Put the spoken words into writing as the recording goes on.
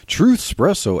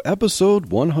Truthspresso, episode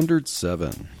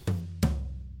 107.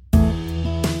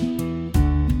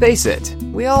 Face it,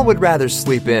 we all would rather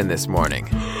sleep in this morning.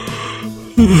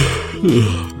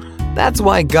 That's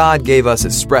why God gave us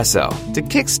espresso, to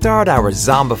kickstart our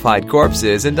zombified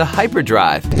corpses into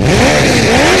hyperdrive.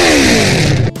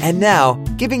 And now,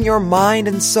 giving your mind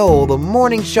and soul the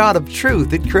morning shot of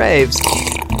truth it craves.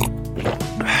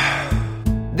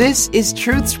 This is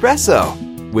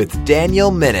Truthspresso with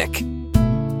Daniel Minnick.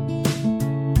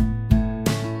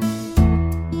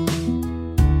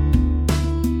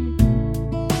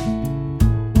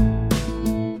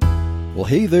 Well,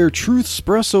 hey there,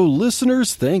 Truthspresso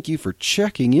listeners. Thank you for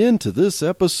checking in to this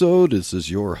episode. This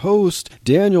is your host,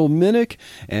 Daniel Minnick,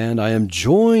 and I am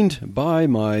joined by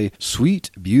my sweet,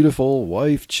 beautiful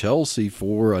wife, Chelsea,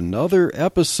 for another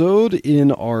episode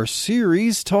in our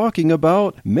series talking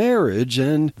about marriage.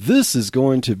 And this is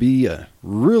going to be a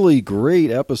really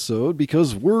great episode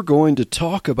because we're going to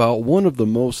talk about one of the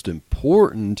most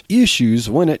important issues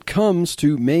when it comes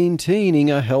to maintaining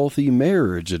a healthy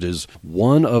marriage. It is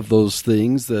one of those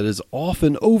things that is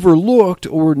often overlooked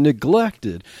or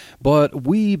neglected, but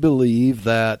we believe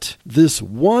that this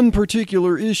one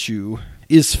particular issue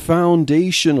is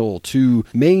foundational to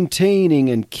maintaining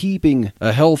and keeping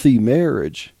a healthy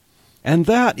marriage. And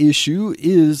that issue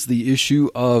is the issue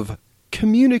of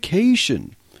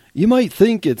communication. You might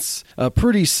think it's a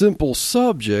pretty simple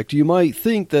subject. You might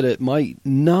think that it might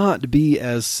not be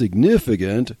as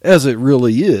significant as it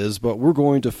really is, but we're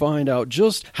going to find out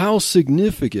just how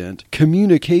significant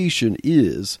communication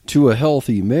is to a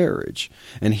healthy marriage.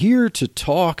 And here to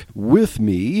talk with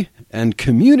me and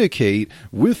communicate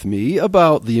with me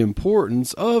about the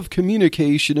importance of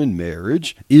communication in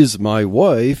marriage is my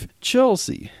wife,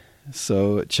 Chelsea.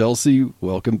 So, Chelsea,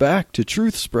 welcome back to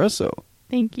Truthspresso.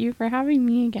 Thank you for having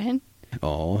me again.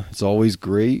 Oh, it's always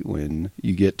great when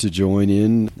you get to join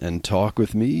in and talk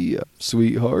with me,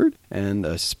 sweetheart. And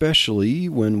especially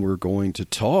when we're going to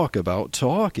talk about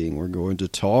talking. We're going to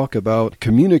talk about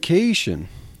communication.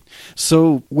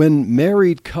 So when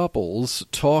married couples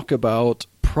talk about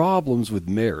problems with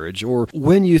marriage, or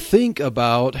when you think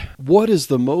about what is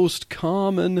the most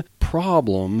common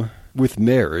problem with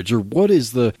marriage, or what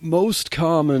is the most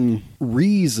common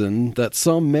reason that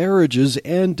some marriages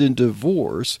end in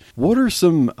divorce, what are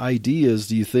some ideas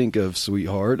do you think of,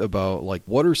 sweetheart, about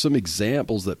what are some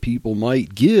examples that people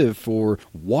might give for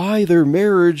why their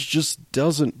marriage just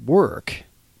doesn't work?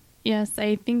 Yes,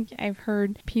 I think I've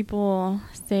heard people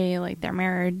say their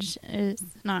marriage is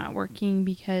not working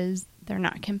because they're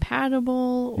not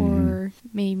compatible, or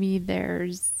maybe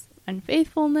there's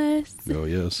unfaithfulness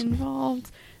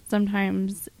involved.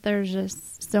 Sometimes there's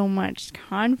just so much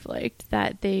conflict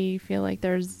that they feel like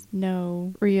there's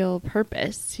no real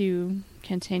purpose to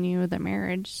continue the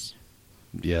marriage.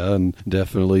 Yeah, and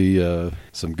definitely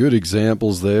some good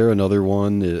examples there. Another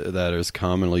one that is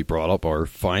commonly brought up are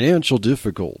financial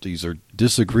difficulties or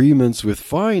disagreements with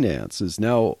finances.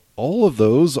 Now, all of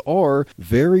those are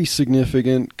very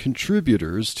significant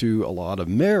contributors to a lot of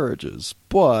marriages,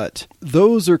 but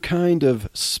those are kind of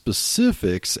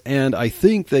specifics, and I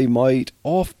think they might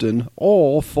often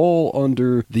all fall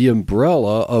under the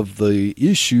umbrella of the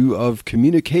issue of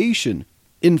communication.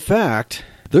 In fact,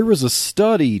 there was a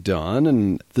study done,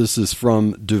 and this is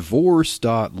from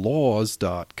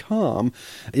divorce.laws.com,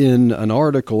 in an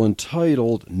article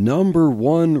entitled Number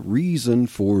One Reason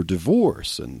for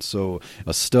Divorce. And so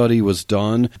a study was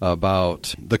done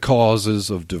about the causes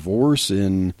of divorce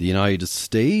in the United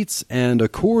States, and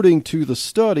according to the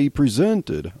study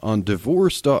presented on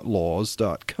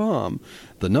divorce.laws.com,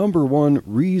 the number one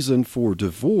reason for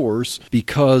divorce,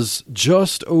 because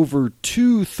just over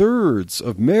 2/3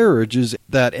 of marriages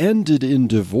that ended in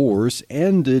divorce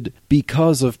ended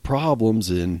because of problems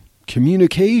in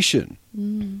communication.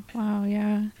 Wow,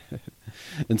 yeah.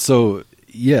 And so,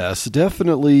 yes,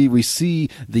 definitely we see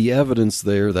the evidence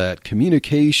there that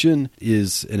communication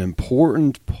is an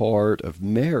important part of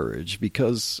marriage,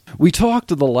 because we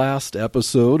talked in the last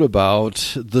episode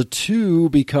about the two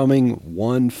becoming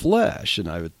one flesh, and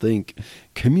I would think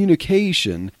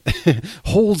communication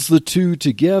holds the two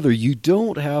together. You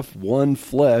don't have one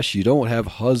flesh, you don't have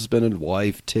husband and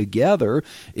wife together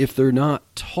if they're not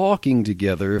talking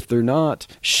together, if they're not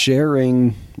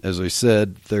sharing, as I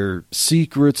said, their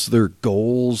secrets, their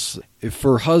goals. If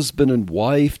for husband and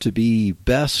wife to be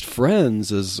best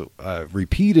friends, as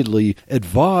repeatedly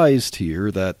advised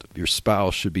here, that your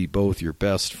spouse should be both your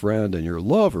best friend and your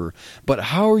lover, but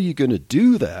how are you going to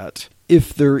do that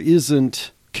if there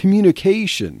isn't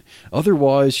communication.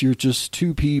 Otherwise, you're just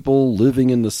two people living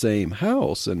in the same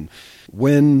house. And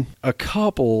when a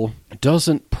couple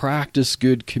doesn't practice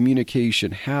good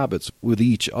communication habits with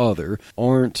each other,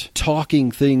 aren't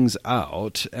talking things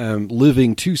out,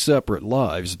 living two separate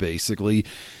lives, basically,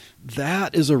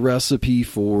 that is a recipe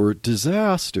for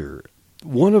disaster.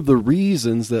 One of the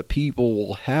reasons that people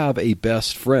will have a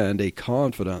best friend, a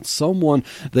confidant, someone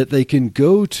that they can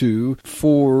go to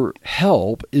for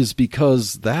help is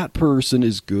because that person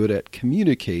is good at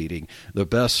communicating. The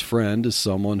best friend is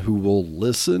someone who will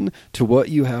listen to what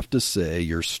you have to say,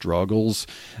 your struggles,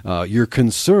 your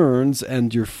concerns,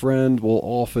 and your friend will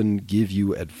often give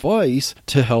you advice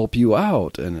to help you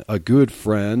out. And a good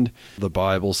friend, the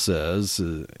Bible says,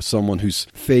 someone who's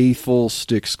faithful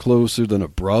sticks closer than a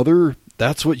brother.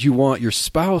 That's what you want your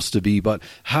spouse to be, but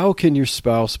how can your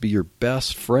spouse be your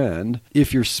best friend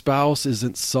if your spouse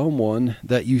isn't someone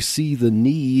that you see the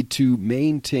need to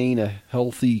maintain a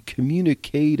healthy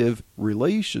communicative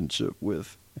relationship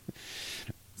with?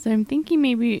 So I'm thinking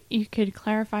maybe you could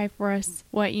clarify for us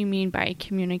what you mean by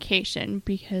communication,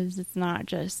 because it's not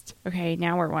just, okay,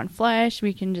 now we're one flesh.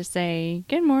 We can just say,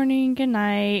 good morning, good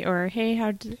night, or hey,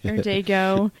 how'd your day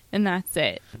go? And that's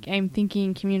it. I'm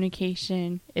thinking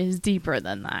communication is deeper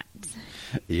than that.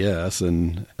 Yes,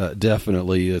 and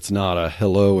definitely it's not a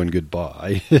hello and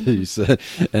goodbye, you said,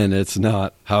 and it's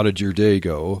not how did your day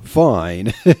go?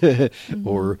 Fine,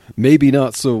 or maybe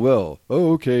not so well.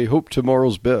 Oh, okay, hope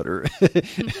tomorrow's better.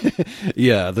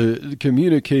 Yeah, the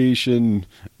communication,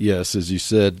 yes, as you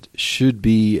said, should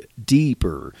be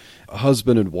deeper.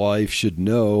 Husband and wife should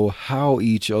know how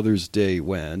each other's day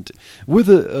went with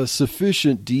a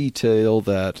sufficient detail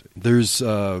that there's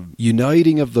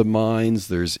uniting of the minds,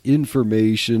 there's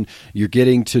information, you're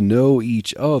getting to know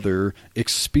each other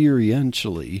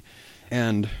experientially.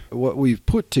 And what we've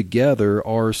put together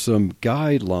are some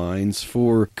guidelines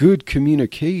for good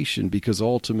communication, because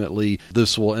ultimately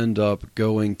this will end up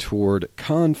going toward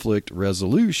conflict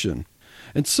resolution.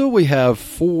 And so we have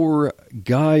 4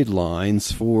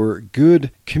 guidelines for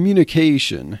good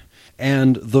communication.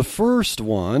 And the first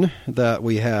one that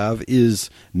we have is,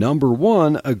 number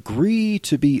 1, agree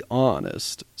to be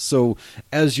honest. So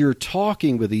as you're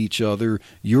talking with each other,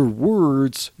 your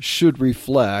words should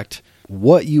reflect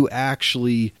what you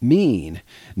actually mean.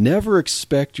 Never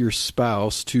expect your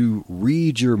spouse to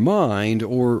read your mind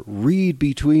or read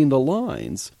between the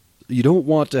lines. You don't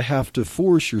want to have to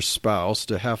force your spouse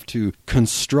to have to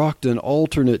construct an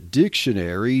alternate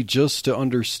dictionary just to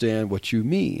understand what you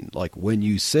mean. Like when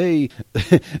you say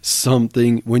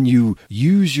something, when you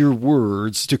use your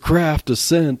words to craft a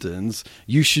sentence,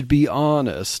 you should be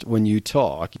honest when you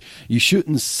talk. You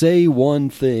shouldn't say one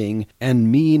thing and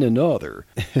mean another.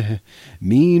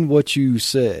 Mean what you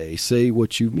say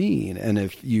what you mean. And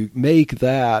if you make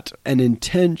that an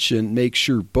intention, make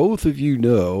sure both of you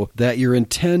know that you're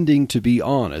intending to be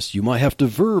honest. You might have to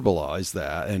verbalize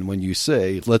that, and when you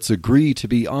say, let's agree to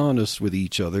be honest with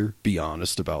each other, be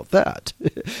honest about that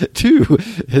too.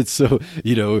 And so,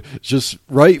 just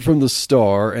right from the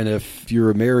start, and if you're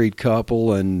a married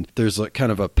couple and there's a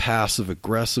kind of a passive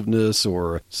aggressiveness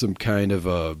or some kind of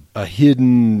a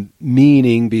hidden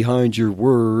meaning behind your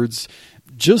words,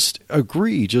 just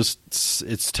agree.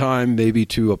 It's time maybe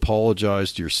to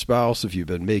apologize to your spouse if you've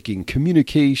been making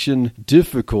communication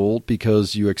difficult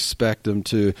because you expect them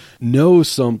to know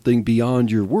something beyond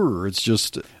your words.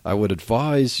 I would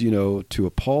advise, to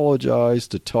apologize,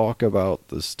 to talk about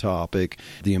this topic,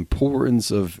 the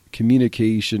importance of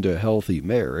communication to a healthy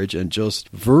marriage, and just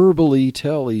verbally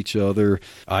tell each other,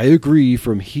 I agree,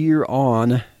 from here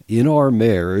on in our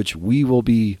marriage, we will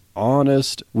be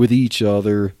honest with each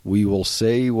other. We will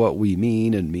say what we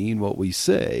mean and mean what we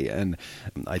say. And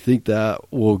I think that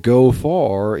will go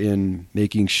far in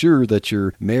making sure that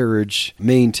your marriage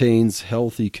maintains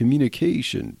healthy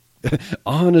communication.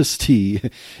 Honesty.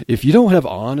 If you don't have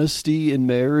honesty in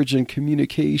marriage and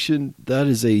communication, that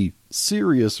is a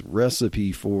serious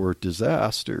recipe for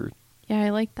disaster. Yeah, I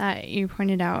like that you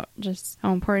pointed out just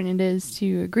how important it is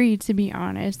to agree to be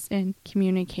honest in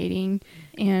communicating.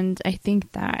 And I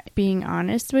think that being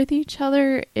honest with each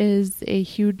other is a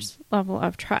huge level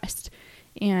of trust.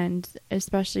 And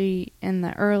especially in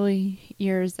the early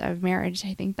years of marriage,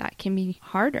 I think that can be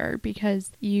harder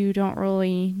because you don't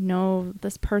really know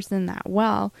this person that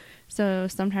well. So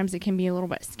sometimes it can be a little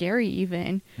bit scary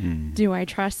even. Do I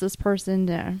trust this person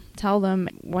to tell them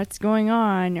what's going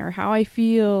on or how I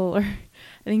feel or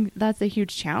I think that's a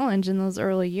huge challenge in those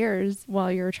early years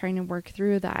while you're trying to work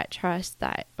through that trust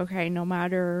that, okay, no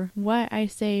matter what I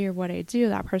say or what I do,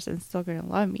 that person's still going to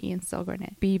love me and still going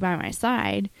to be by my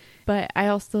side. But I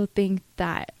also think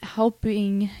that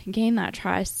helping gain that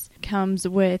trust comes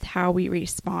with how we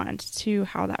respond to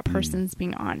how that person's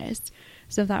being honest.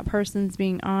 So if that person's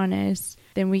being honest,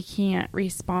 then we can't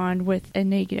respond with a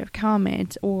negative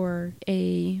comment or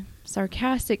a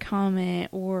sarcastic comment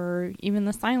or even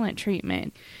the silent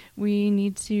treatment. We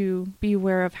need to be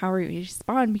aware of how we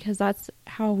respond because that's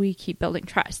how we keep building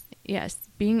trust. Yes,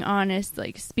 being honest,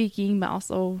 like speaking, but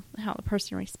also how the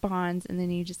person responds, and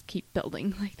then you just keep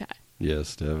building like that.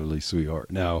 Yes, definitely, sweetheart.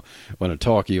 Now, when I'm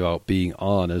talking about being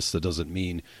honest, that doesn't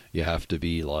mean you have to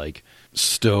be like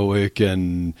stoic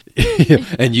and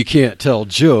and you can't tell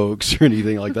jokes or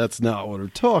anything like that. That's not what I'm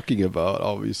talking about,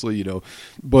 obviously,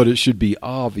 but it should be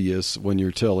obvious when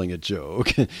you're telling a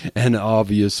joke and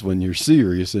obvious when you're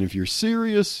serious. And if you're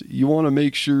serious, you want to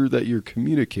make sure that you're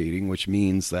communicating, which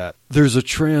means that there's a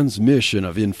transmission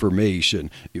of information.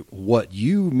 What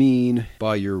you mean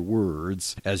by your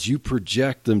words, as you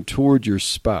project them toward your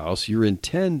spouse, you're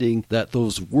intending that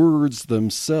those words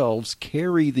themselves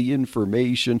carry the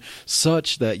information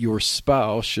such that your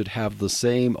spouse should have the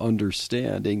same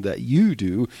understanding that you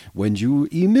do when you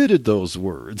emitted those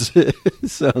words. It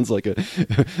sounds like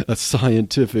a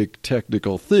scientific,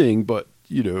 technical thing, but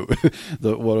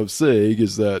what I'm saying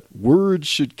is that words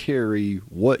should carry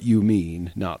what you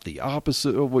mean, not the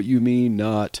opposite of what you mean,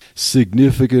 not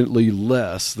significantly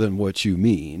less than what you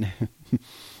mean.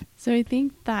 So I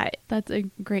think that that's a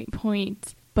great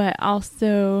point, but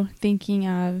also thinking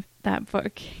of that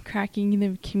book, Cracking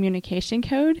the Communication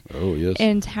Code. Oh, yes.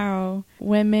 And how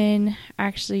women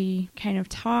actually kind of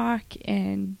talk,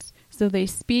 and so they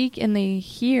speak and they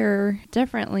hear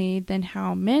differently than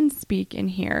how men speak and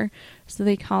hear. So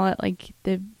they call it like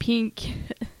the pink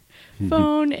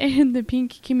phone and the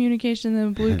pink communication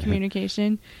and the blue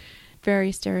communication.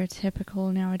 Very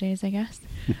stereotypical nowadays, I guess.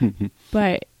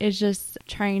 But it's just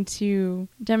trying to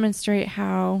demonstrate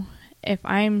how if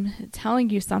I'm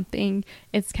telling you something,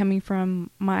 it's coming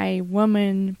from my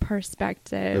woman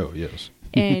perspective. Oh, yes.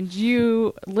 And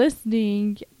you're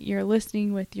listening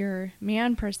with your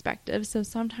man perspective. So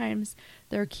sometimes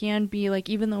there can be, like,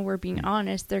 even though we're being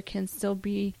honest, there can still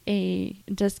be a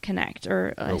disconnect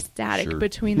or a static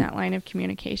between that line of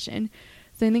communication.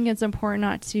 So I think it's important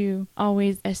not to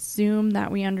always assume that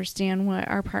we understand what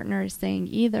our partner is saying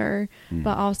either,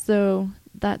 but also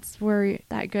that's where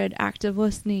that good active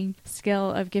listening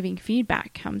skill of giving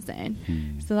feedback comes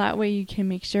in. So that way you can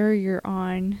make sure you're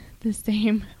on the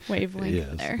same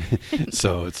wavelength there.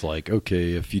 So it's like,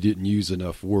 okay, if you didn't use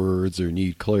enough words or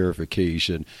need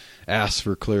clarification, ask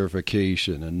for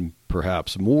clarification, and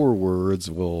perhaps more words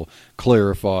will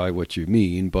clarify what you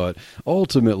mean. But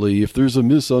ultimately, if there's a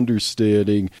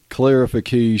misunderstanding,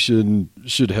 clarification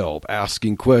should help.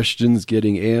 Asking questions,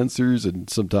 getting answers, and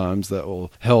sometimes that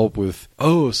will help with,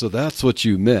 oh, so that's what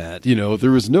you meant.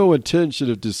 There was no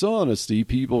intention of dishonesty.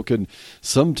 People can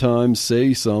sometimes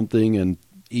say something, and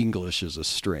English is a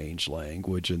strange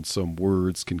language, and some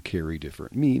words can carry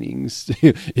different meanings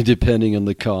depending on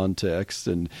the context.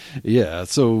 And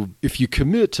so if you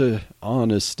commit to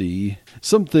honesty,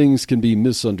 some things can be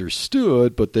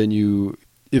misunderstood, but then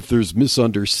if there's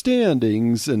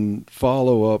misunderstandings and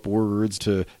follow-up words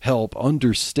to help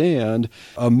understand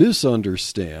a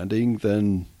misunderstanding,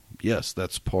 then yes,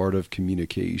 that's part of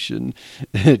communication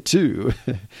too.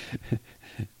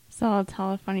 So I'll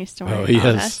tell a funny story. Oh,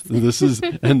 yes. This is,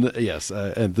 and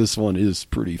this one is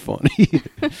pretty funny.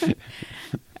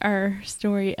 Our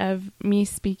story of me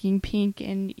speaking pink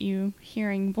and you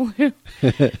hearing blue.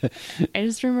 I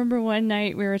just remember one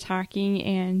night we were talking,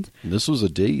 and this was a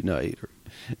date night.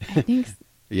 I think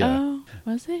Yeah. Oh,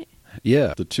 was it?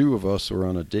 Yeah, the two of us were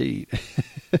on a date.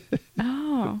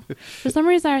 Oh. For some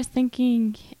reason I was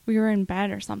thinking we were in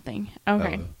bed or something.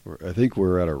 Okay. I think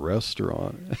we're at a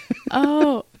restaurant.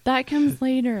 Oh, that comes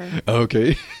later.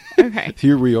 Okay. Okay.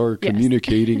 Here we are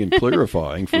communicating and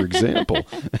clarifying, for example.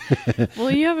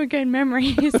 Well, you have a good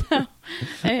memory, so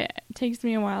it takes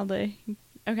me a while to...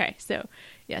 Okay, so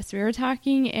yes, we were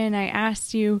talking, and I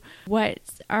asked you, what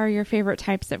are your favorite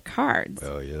types of cards?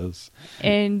 Oh, yes.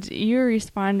 And you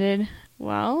responded,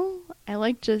 well, I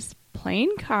like just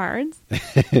plain cards.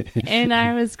 And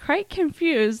I was quite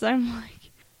confused. I'm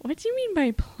like, what do you mean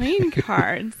by plain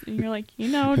cards? And you're like,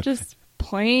 just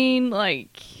plain,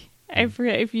 like, I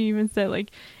forget if you even said,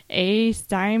 like, ace,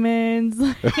 diamonds,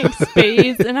 like,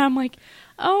 spades. And I'm like,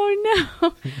 oh,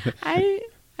 no,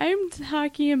 I'm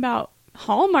talking about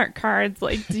Hallmark cards?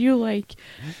 Like, do you like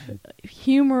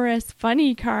humorous,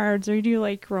 funny cards, or do you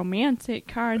like romantic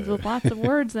cards with lots of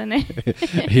words in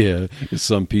it? Yeah,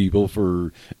 some people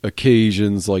for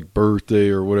occasions like birthday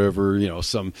or whatever,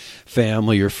 some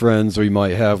family or friends we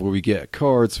might have where we get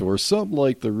cards for. Some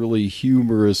like the really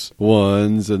humorous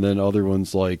ones, and then other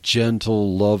ones like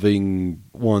gentle, loving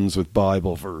ones with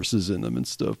Bible verses in them and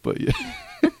stuff. But yeah.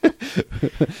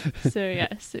 So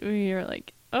yes, we were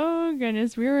like, oh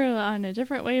goodness, we were on a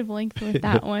different wavelength with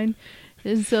that one.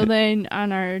 And so then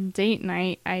on our date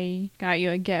night, I got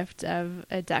you a gift of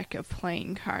a deck of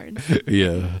playing cards.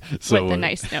 Yeah. So, with a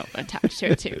nice note attached to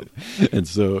it too. And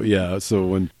so, yeah,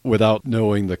 so without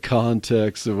knowing the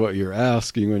context of what you're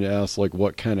asking, when you ask like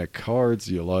what kind of cards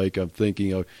you like, I'm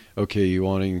thinking of, okay, you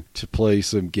wanting to play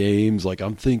some games, like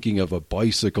I'm thinking of a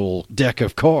bicycle deck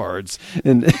of cards.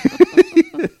 And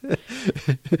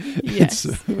yes.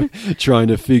 So, trying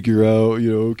to figure out,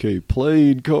 okay,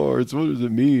 playing cards, what does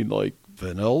it mean? Like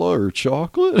vanilla or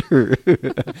chocolate? Or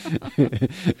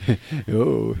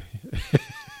oh.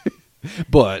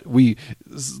 But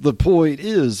the point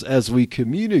is, as we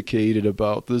communicated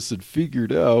about this and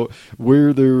figured out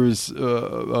where there was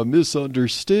a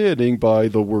misunderstanding by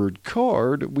the word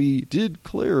card, we did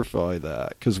clarify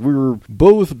that because we were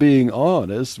both being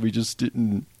honest. We just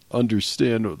didn't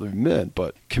understand what they meant.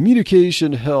 But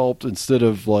communication helped instead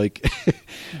of like,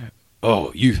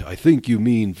 oh, I think you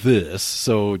mean this,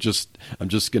 so I'm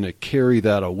just going to carry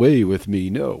that away with me.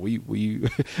 No,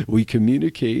 we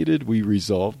communicated, we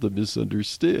resolved the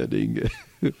misunderstanding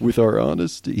with our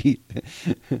honesty.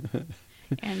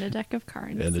 And a deck of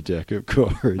cards. And a deck of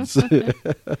cards.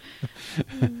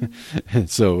 And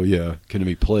so, yeah, can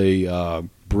we play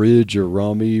bridge or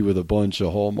rummy with a bunch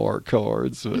of Hallmark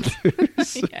cards?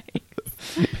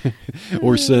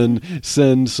 Or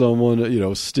send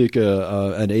someone, stick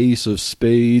an ace of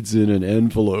spades in an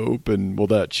envelope, and will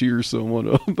that cheer someone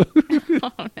up?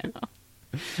 Oh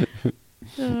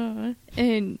no.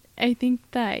 And I think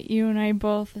that you and I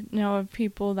both know of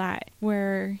people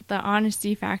where the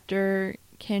honesty factor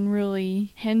can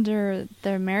really hinder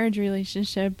their marriage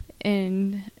relationship.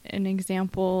 In an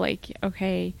example, like,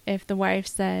 okay, if the wife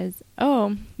says,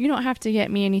 oh, you don't have to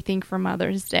get me anything for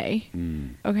Mother's Day.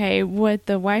 Okay, what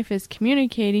the wife is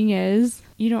communicating is,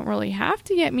 you don't really have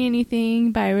to get me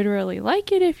anything, but I would really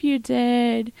like it if you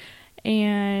did.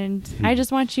 And I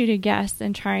just want you to guess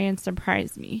and try and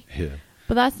surprise me. Yeah.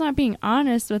 But that's not being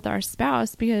honest with our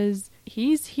spouse, because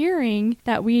he's hearing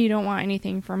that we don't want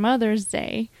anything for Mother's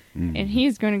Day, and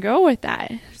he's going to go with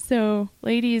that. So,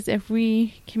 ladies, if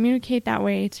we communicate that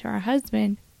way to our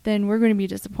husband, then we're going to be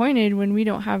disappointed when we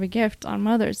don't have a gift on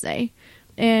Mother's Day.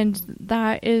 And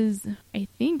that is, I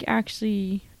think,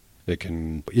 actually... It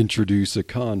can introduce a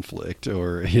conflict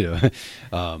or,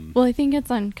 well, I think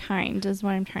it's unkind is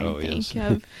what I'm trying to think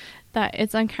yes. of. That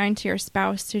it's unkind to your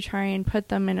spouse to try and put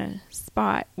them in a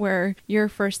spot where you're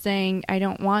first saying, I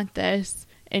don't want this.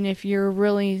 And if you're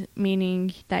really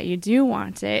meaning that you do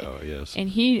want it,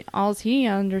 and all he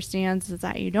understands is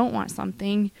that you don't want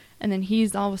something, and then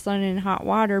he's all of a sudden in hot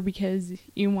water because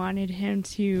you wanted him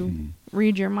to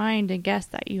read your mind and guess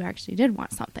that you actually did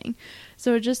want something.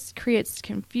 So it just creates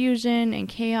confusion and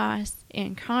chaos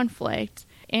and conflict.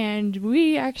 And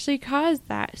we actually caused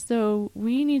that. So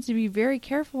we need to be very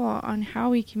careful on how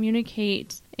we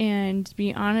communicate and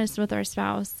be honest with our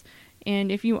spouse.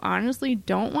 And if you honestly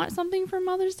don't want something for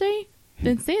Mother's Day,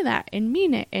 then say that and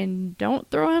mean it. And don't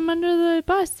throw him under the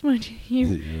bus when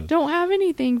you don't have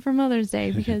anything for Mother's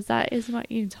Day, because that is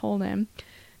what you told him.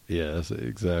 Yes,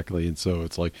 exactly. And so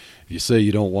it's like, if you say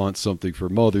you don't want something for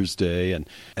Mother's Day, and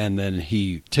then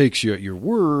he takes you at your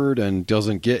word and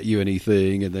doesn't get you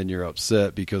anything, and then you're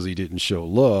upset because he didn't show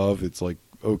love, it's like,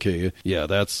 okay, yeah,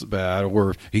 that's bad.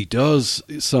 Or he does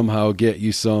somehow get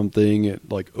you something,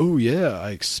 like, oh yeah,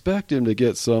 I expect him to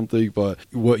get something, but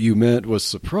what you meant was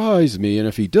surprise me. And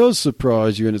if he does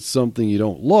surprise you and it's something you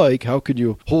don't like, how could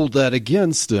you hold that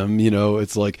against him?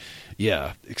 It's like,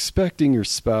 yeah, expecting your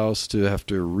spouse to have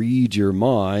to read your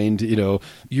mind,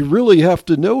 you really have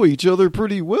to know each other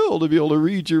pretty well to be able to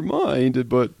read your mind.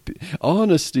 But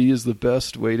honesty is the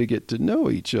best way to get to know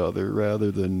each other,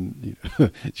 rather than,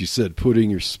 as you said,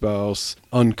 putting your spouse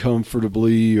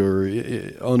uncomfortably or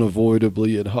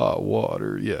unavoidably in hot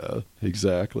water. Yeah,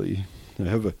 exactly. I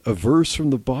have a verse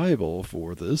from the Bible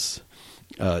for this.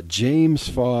 James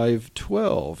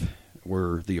 5:12.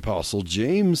 where the Apostle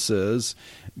James says,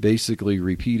 basically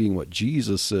repeating what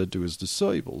Jesus said to his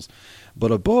disciples,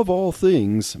 "But above all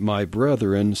things, my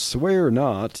brethren, swear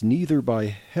not, neither by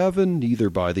heaven, neither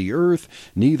by the earth,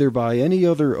 neither by any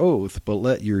other oath, but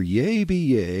let your yea be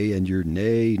yea, and your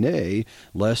nay, nay,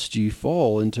 lest ye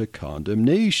fall into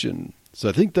condemnation." So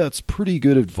I think that's pretty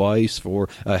good advice for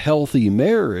a healthy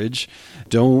marriage.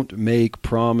 Don't make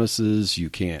promises you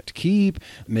can't keep.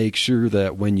 Make sure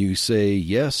that when you say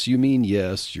yes, you mean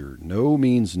yes. Your no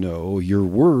means no. Your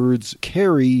words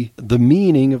carry the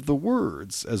meaning of the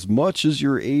words as much as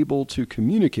you're able to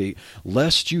communicate,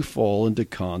 lest you fall into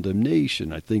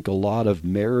condemnation. I think a lot of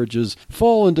marriages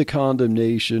fall into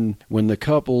condemnation when the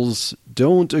couples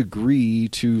don't agree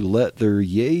to let their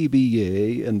yea be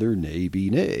yea and their nay be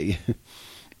nay.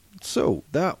 So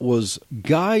that was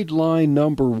guideline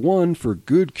number 1 for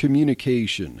good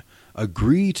communication.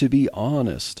 Agree to be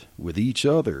honest with each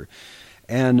other.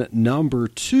 And number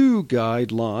 2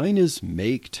 guideline is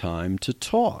make time to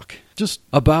talk. Just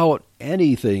about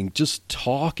anything, just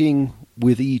talking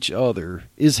with each other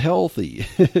is healthy,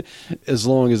 as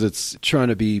long as it's trying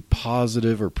to be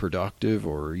positive or productive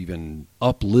or even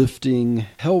uplifting,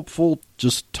 helpful.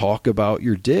 Just talk about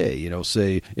your day.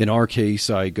 Say, in our case,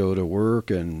 I go to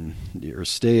work and you're a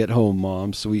stay-at-home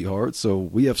mom, sweetheart, so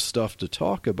we have stuff to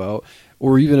talk about.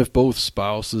 Or even if both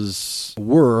spouses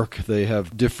work, they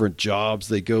have different jobs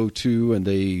they go to and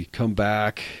they come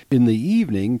back in the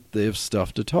evening, they have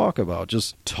stuff to talk about.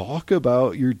 Just talk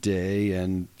about your day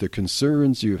and the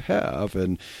concerns you have.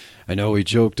 And I know we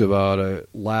joked about a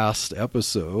last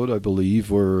episode, I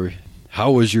believe, where,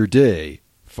 how was your day?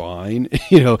 Fine.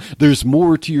 There's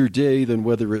more to your day than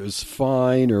whether it was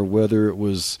fine or whether it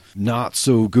was not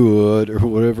so good or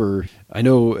whatever. I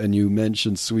know, and you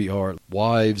mentioned, sweetheart,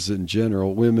 wives in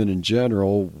general, women in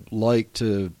general, like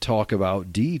to talk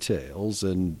about details,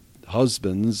 and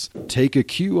husbands take a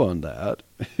cue on that.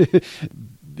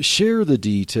 Share the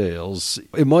details.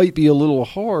 It might be a little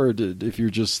hard if you're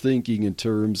just thinking in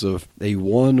terms of a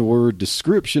one-word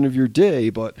description of your day,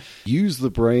 but use the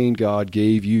brain God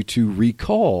gave you to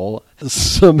recall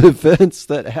some events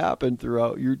that happened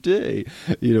throughout your day.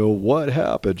 What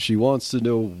happened? She wants to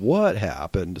know what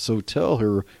happened, so tell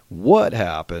her what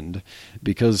happened,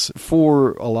 because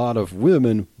for a lot of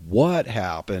women, what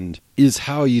happened is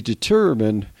how you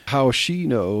determine how she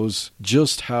knows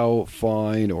just how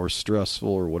fine or stressful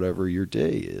or whatever your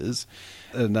day is.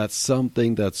 And that's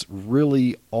something that's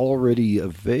really already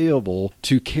available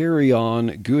to carry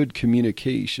on good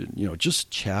communication.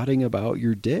 Just chatting about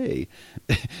your day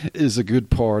is a good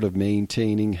part of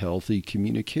maintaining healthy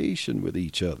communication with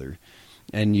each other.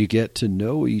 And you get to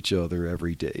know each other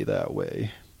every day that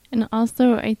way. And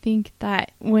also, I think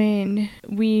that when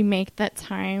we make that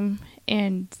time,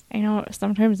 and I know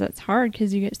sometimes that's hard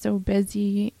because you get so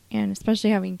busy, and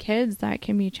especially having kids, that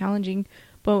can be challenging.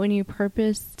 But when you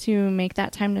purpose to make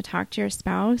that time to talk to your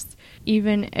spouse,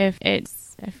 even if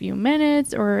it's a few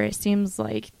minutes or it seems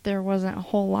like there wasn't a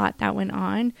whole lot that went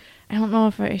on, I don't know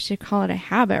if I should call it a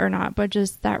habit or not, but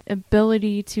just that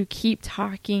ability to keep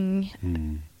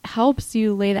talking helps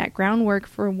you lay that groundwork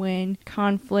for when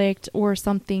conflict or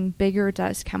something bigger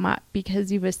does come up,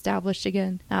 because you've established,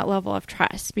 again, that level of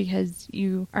trust, because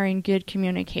you are in good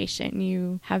communication.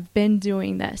 You have been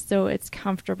doing this, so it's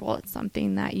comfortable. It's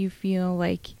something that you feel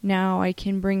like, now I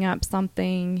can bring up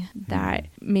something that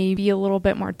may be a little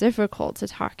bit more difficult to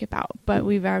talk about, but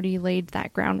we've already laid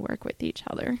that groundwork with each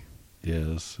other.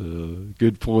 Yes,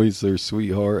 good points there,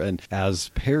 sweetheart. And as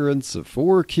parents of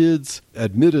 4 kids,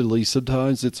 admittedly,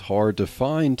 sometimes it's hard to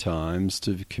find times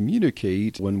to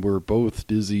communicate when we're both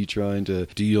busy trying to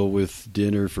deal with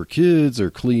dinner for kids or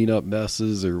clean up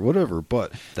messes or whatever.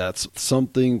 But that's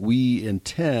something we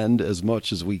intend as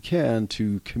much as we can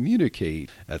to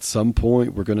communicate. At some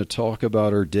point, we're going to talk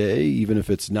about our day, even if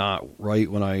it's not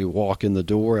right when I walk in the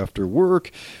door after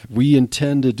work. We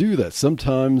intend to do that.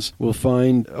 Sometimes we'll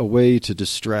find a way to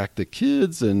distract the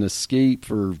kids and escape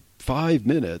for 5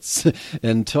 minutes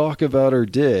and talk about our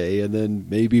day, and then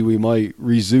maybe we might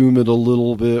resume it a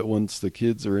little bit once the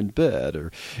kids are in bed.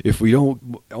 Or if we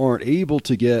aren't able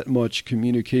to get much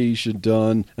communication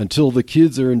done until the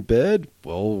kids are in bed,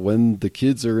 well, when the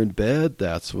kids are in bed,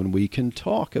 that's when we can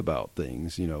talk about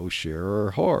things, share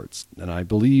our hearts. And I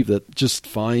believe that just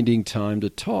finding time to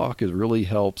talk, it really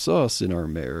helps us in our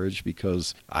marriage,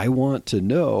 because I want to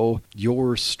know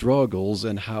your struggles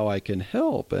and how I can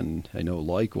help. And I know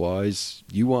likewise,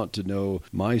 you want to know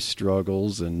my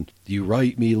struggles, and you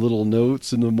write me little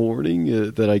notes in the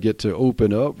morning that I get to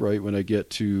open up right when I get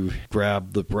to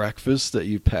grab the breakfast that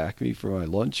you pack me for my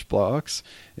lunchbox.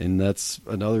 And that's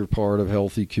another part of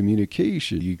healthy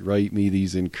communication. You write me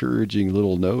these encouraging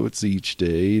little notes each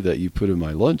day that you put in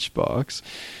my lunchbox,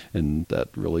 and that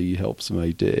really helps my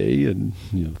day. And,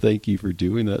 thank you for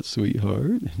doing that,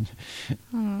 sweetheart.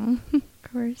 Oh, of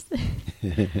course.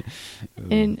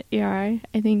 And I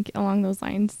think along those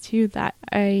lines too, that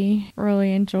I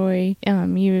really enjoy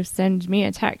you send me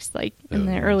a text like in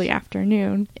the early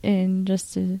afternoon, and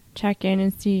just to check in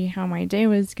and see how my day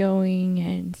was going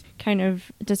and kind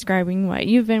of describing what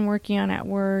you've been working on at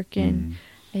work. And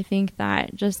I think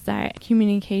that just that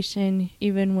communication,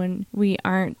 even when we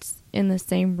aren't in the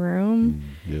same room,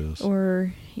 yes,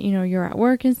 or you're at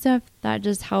work and stuff, that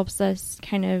just helps us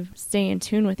kind of stay in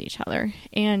tune with each other.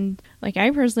 And like,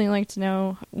 I personally like to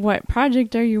know, what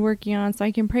project are you working on, so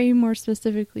I can pray more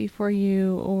specifically for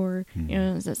you, or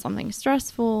is it something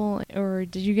stressful, or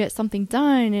did you get something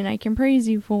done and I can praise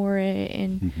you for it.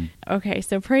 And okay,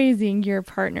 so praising your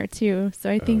partner too. So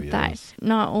I think that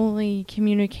not only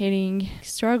communicating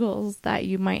struggles that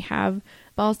you might have,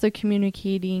 but also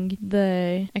communicating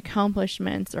the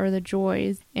accomplishments or the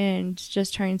joys, and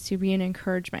just trying to be an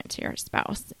encouragement to your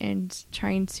spouse, and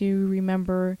trying to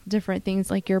remember different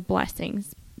things like your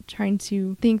blessings, trying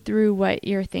to think through what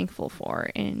you're thankful for,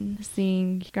 and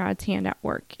seeing God's hand at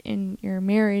work in your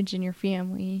marriage and your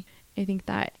family. I think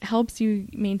that helps you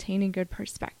maintain a good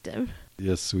perspective.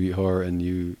 Yes, sweetheart. And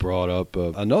you brought up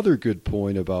another good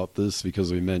point about this,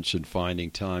 because we mentioned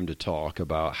finding time to talk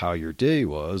about how your day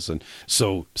was. And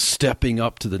so stepping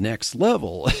up to the next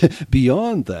level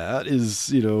beyond that is,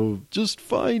 just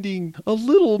finding a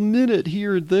little minute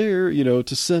here and there,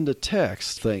 to send a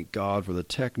text. Thank God for the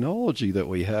technology that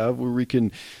we have, where we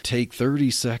can take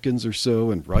 30 seconds or so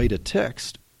and write a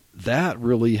text. That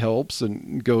really helps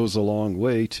and goes a long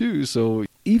way too. So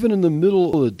even in the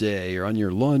middle of the day or on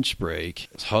your lunch break,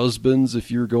 husbands,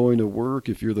 if you're going to work,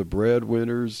 if you're the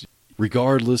breadwinners,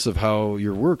 regardless of how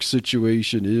your work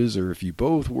situation is, or if you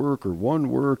both work or one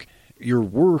work, your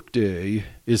work day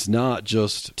is not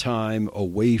just time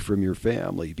away from your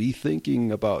family. Be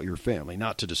thinking about your family,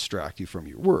 not to distract you from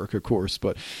your work, of course,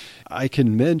 but I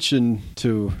can mention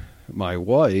to my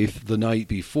wife the night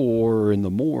before in the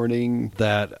morning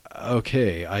that,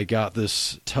 okay, I got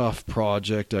this tough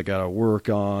project I got to work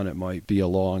on. It might be a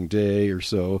long day or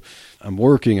so. I'm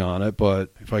working on it,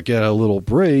 but if I get a little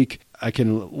break, I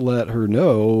can let her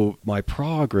know my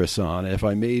progress on it, if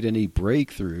I made any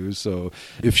breakthroughs. So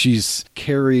if she's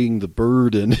carrying the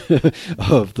burden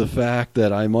of the fact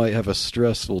that I might have a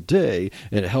stressful day,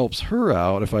 it helps her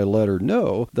out if I let her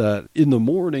know that in the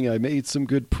morning I made some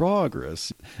good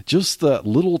progress. Just that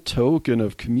little token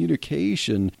of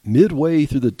communication midway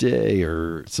through the day,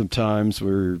 or sometimes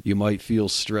where you might feel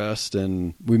stressed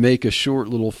and we make a short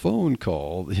little phone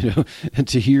call, and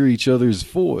to hear each other's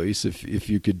voice, if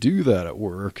you could do that at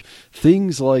work,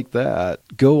 things like that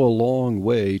go a long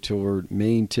way toward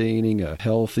maintaining a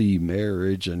healthy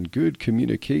marriage and good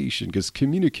communication. Because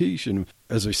communication,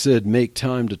 as I said, make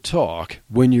time to talk.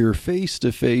 When you're face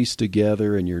to face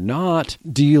together and you're not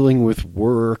dealing with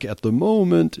work at the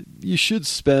moment, you should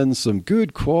spend some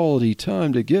good quality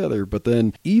time together. But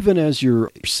then even as you're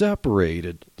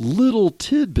separated, little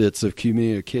tidbits of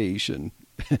communication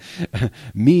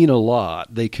mean a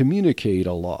lot. They communicate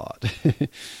a lot.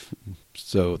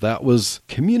 So that was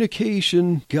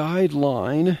communication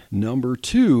guideline number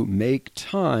 2, make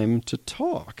time to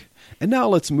talk. And now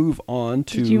let's move on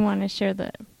to... Did you want to share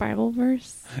the Bible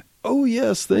verse? Oh,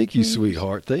 yes. Thank you,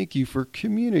 sweetheart. Thank you for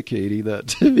communicating that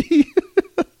to me.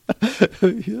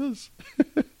 Yes.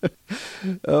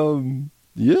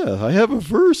 Yeah, I have a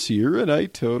verse here, and I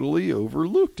totally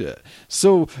overlooked it.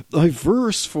 So the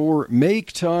verse for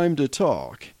make time to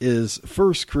talk is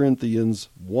 1 Corinthians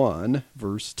 1,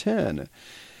 verse 10.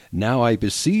 Now I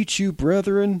beseech you,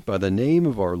 brethren, by the name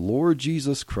of our Lord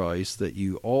Jesus Christ, that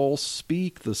you all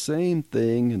speak the same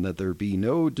thing, and that there be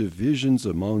no divisions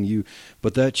among you,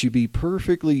 but that you be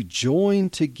perfectly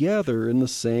joined together in the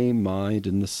same mind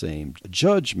and the same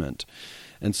judgment.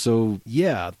 And so,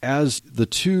 as the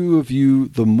two of you,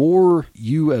 the more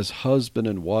you as husband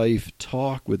and wife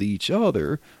talk with each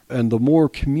other, and the more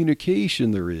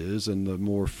communication there is, and the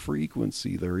more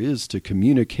frequency there is to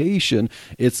communication,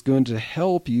 it's going to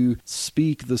help you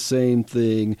speak the same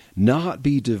thing, not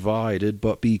be divided,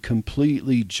 but be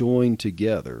completely joined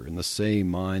together in the same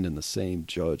mind and the same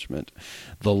judgment.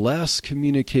 The less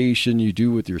communication you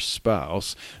do with your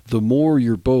spouse, the more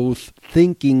you're both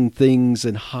thinking things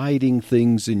and hiding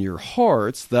things in your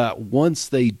hearts that once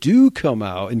they do come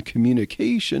out in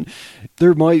communication,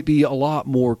 there might be a lot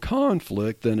more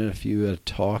conflict than if you had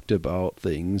talked about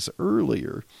things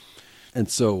earlier. And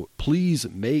so please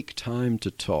make time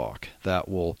to talk. That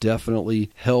will definitely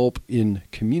help in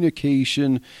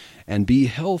communication and be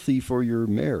healthy for your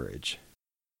marriage.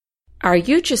 Are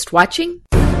you just watching?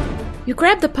 You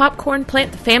grab the popcorn,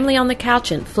 plant the family on the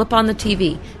couch, and flip on the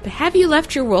TV. But have you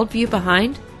left your worldview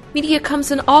behind? Media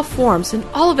comes in all forms, and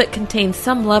all of it contains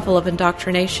some level of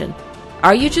indoctrination.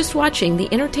 Are You Just Watching? The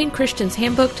Entertained Christian's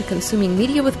Handbook to Consuming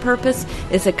Media with Purpose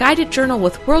is a guided journal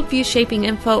with worldview-shaping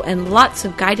info and lots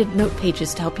of guided note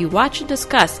pages to help you watch and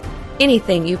discuss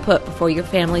anything you put before your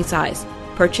family's eyes.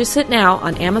 Purchase it now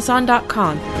on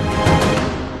Amazon.com.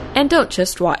 And don't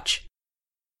just watch.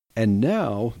 And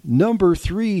now, number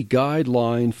 3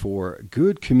 guideline for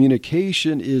good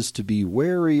communication is to be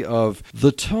wary of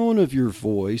the tone of your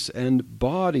voice and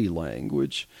body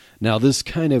language. Now, this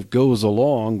kind of goes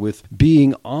along with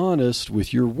being honest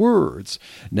with your words.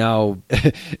 Now,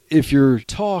 if you're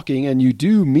talking and you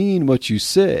do mean what you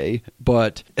say,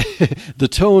 but the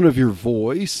tone of your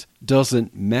voice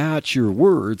doesn't match your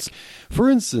words. For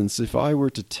instance, if I were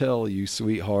to tell you,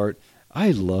 sweetheart,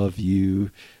 I love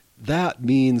you, that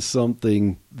means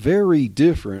something very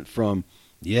different from,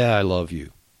 yeah, I love you.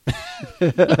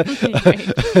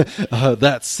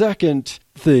 That second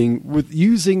thing, with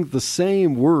using the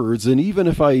same words, and even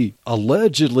if I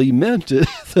allegedly meant it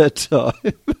that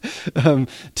time,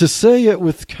 to say it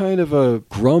with kind of a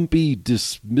grumpy,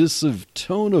 dismissive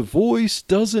tone of voice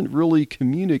doesn't really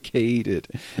communicate it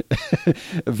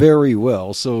very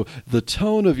well. So the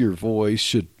tone of your voice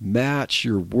should match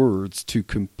your words to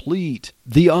complete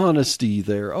the honesty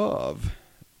thereof.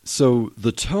 So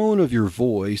the tone of your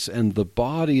voice and the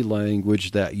body language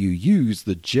that you use,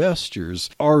 the gestures,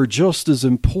 are just as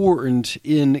important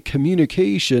in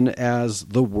communication as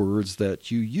the words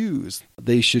that you use.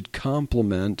 They should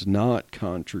complement, not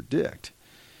contradict.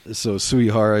 So,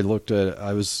 sweetheart,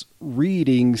 I was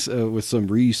reading with some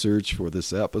research for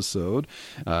this episode.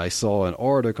 I saw an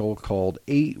article called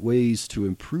 8 Ways to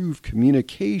Improve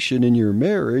Communication in Your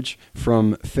Marriage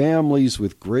from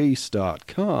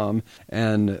FamiliesWithGrace.com.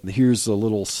 And here's a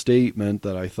little statement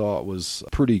that I thought was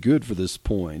pretty good for this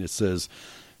point. It says,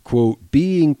 quote,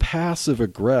 being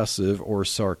passive-aggressive or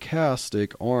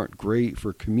sarcastic aren't great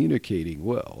for communicating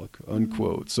well,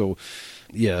 unquote. So,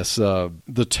 yes,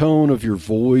 the tone of your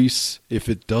voice, if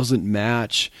it doesn't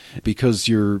match because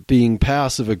you're being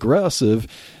passive-aggressive,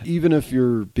 even if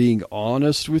you're being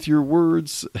honest with your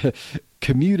words,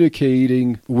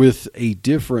 communicating with a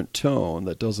different tone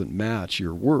that doesn't match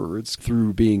your words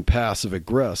through being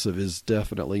passive-aggressive is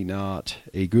definitely not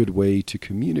a good way to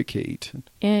communicate.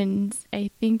 And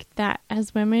I think that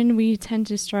as women, we tend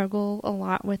to struggle a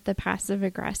lot with the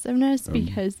passive-aggressiveness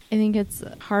because I think it's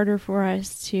harder for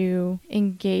us to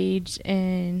engage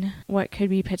in what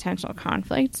could be potential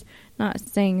conflict. Not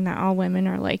saying that all women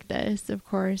are like this, of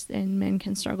course, and men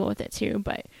can struggle with it too,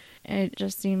 but it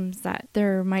just seems that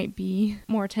there might be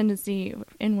more tendency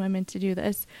in women to do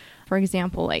this. For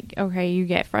example, like, okay, you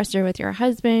get frustrated with your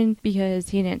husband because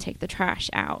he didn't take the trash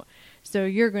out. So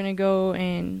you're going to go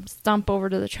and stomp over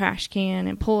to the trash can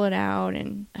and pull it out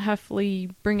and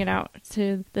huffily bring it out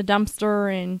to the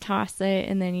dumpster and toss it,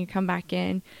 and then you come back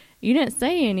in. You didn't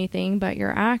say anything, but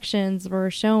your actions were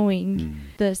showing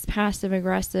this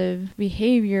passive-aggressive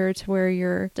behavior to where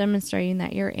you're demonstrating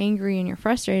that you're angry and you're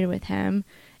frustrated with him.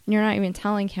 And you're not even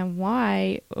telling him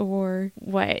why or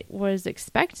what was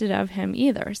expected of him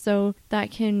either. So that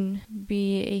can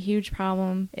be a huge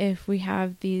problem if we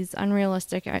have these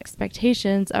unrealistic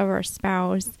expectations of our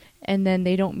spouse and then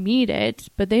they don't meet it,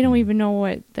 but they don't even know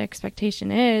what the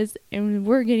expectation is, and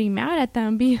we're getting mad at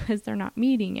them because they're not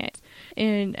meeting it.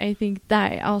 And I think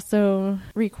that also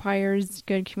requires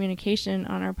good communication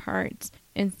on our part.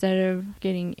 Instead of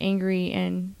getting angry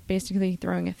and basically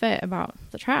throwing a fit about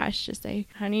the trash, just say,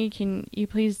 honey, can you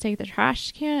please take the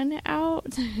trash can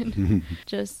out?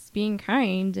 Just being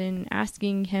kind and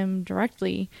asking him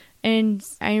directly. And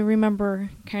I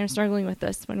remember kind of struggling with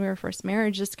this when we were first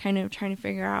married, just kind of trying to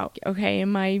figure out, okay,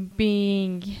 am I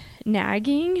being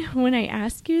nagging when I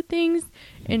ask you things?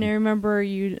 And I remember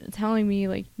you telling me,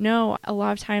 like, no, a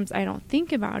lot of times I don't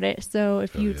think about it. So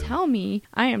if you tell me,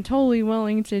 I am totally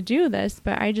willing to do this,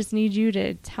 but I just need you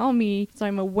to tell me so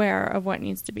I'm aware of what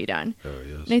needs to be done.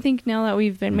 And I think now that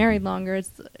we've been married longer,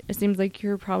 it seems like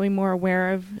you're probably more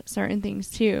aware of certain things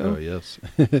too. Oh, yes.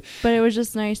 But it was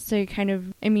just nice to kind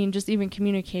of, just even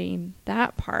communicating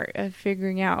that part of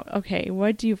figuring out, okay,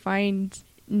 what do you find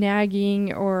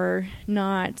nagging or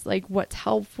not, like what's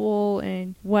helpful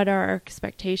and what are our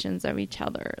expectations of each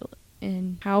other.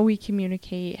 in how we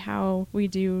communicate, how we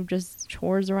do just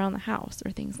chores around the house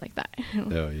or things like that.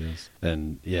 Oh, yes.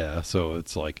 And yeah, so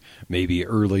it's like maybe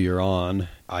earlier on,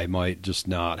 I might just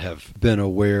not have been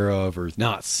aware of or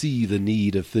not see the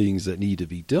need of things that need to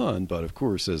be done. But of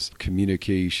course, as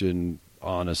communication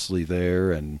honestly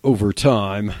there, and over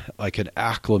time I could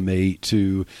acclimate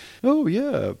to, oh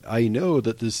yeah, I know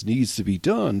that this needs to be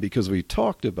done because we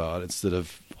talked about it, instead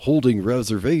of holding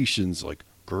reservations like,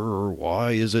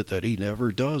 why is it that he never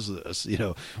does this?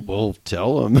 Well,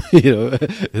 tell him,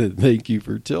 thank you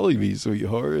for telling me,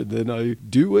 sweetheart. And then I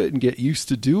do it and get used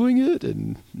to doing it.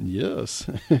 And yes.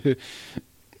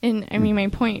 And I mean, my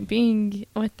point being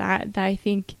with that I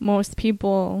think most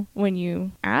people, when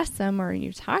you ask them or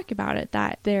you talk about it,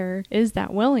 that there is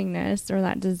that willingness or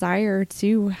that desire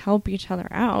to help each other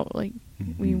out. Like,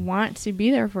 we want to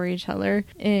be there for each other.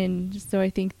 And so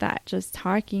I think that just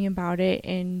talking about it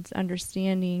and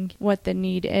understanding what the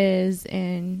need is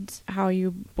and how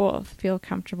you both feel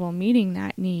comfortable meeting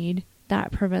that need,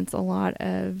 that prevents a lot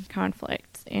of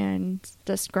conflict and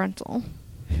disgruntle.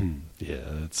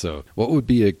 Yeah. So what would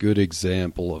be a good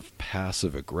example of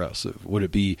passive aggressive? Would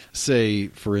it be, say,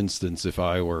 for instance, if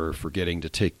I were forgetting to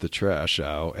take the trash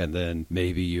out and then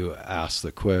maybe you ask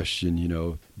the question,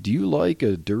 do you like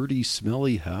a dirty,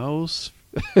 smelly house?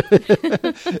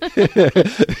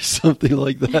 Something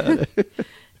like that.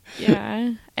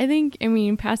 Yeah. I think,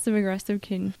 passive aggressive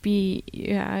can be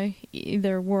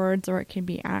either words or it can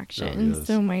be actions. Oh, yes.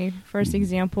 So my first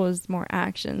example is more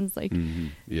actions. Like,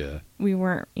 yeah, we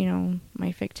weren't,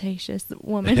 my fictitious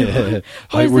woman.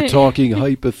 We're talking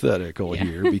hypothetical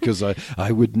here because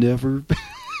I would never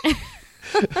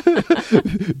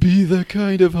be the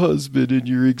kind of husband in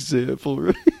your example,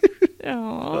 right?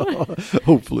 Oh.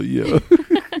 Hopefully, yeah.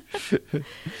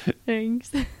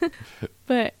 Thanks.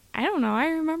 But I don't know. I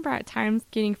remember at times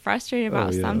getting frustrated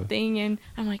about something and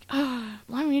I'm like,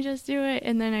 let me just do it.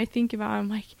 And then I think about it, I'm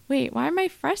like, wait, why am I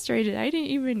frustrated? I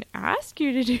didn't even ask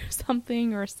you to do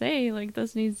something or say like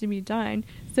this needs to be done.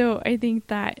 So I think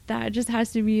that just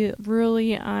has to be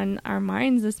really on our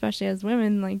minds, especially as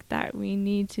women, like that we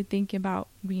need to think about,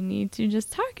 we need to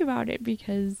just talk about it,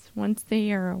 because once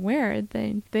they are aware,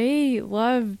 then they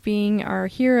love being our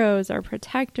heroes, our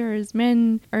protectors.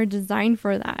 Men are designed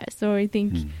for that. So I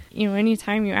think,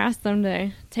 anytime you ask them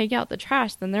to take out the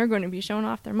trash, then they're going to be showing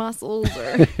off their muscles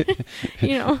or,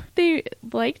 they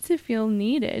like to feel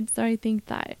needed. So I think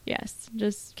that, yes,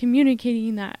 just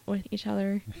communicating that with each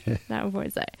other, that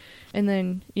avoids that. And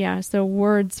then, so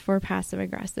words for passive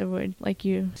aggressive would, like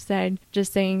you said,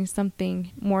 just saying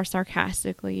something more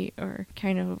sarcastically or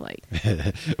kind of like.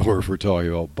 Or if we're talking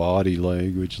about body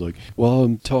language, like, while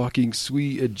I'm talking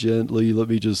sweet and gently, let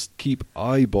me just keep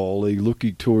eyeballing,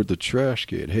 looking toward the trash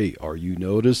can. Hey, are you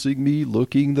noticing me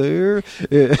looking there?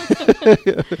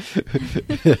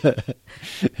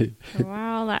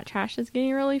 Wow, that trash is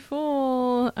getting really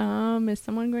full. Is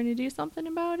someone going to do something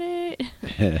about it?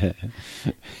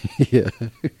 Yeah.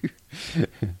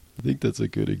 I think that's a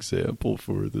good example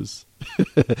for this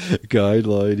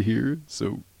guideline here.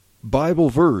 So, Bible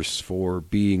verse for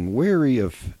being wary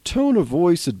of tone of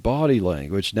voice and body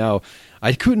language. Now,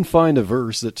 I couldn't find a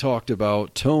verse that talked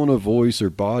about tone of voice or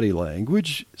body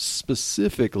language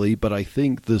specifically, but I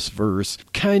think this verse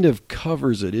kind of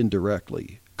covers it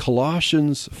indirectly.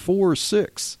 Colossians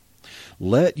 4:6.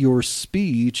 Let your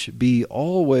speech be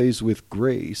always with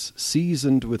grace,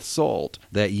 seasoned with salt,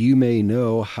 that you may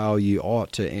know how ye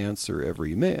ought to answer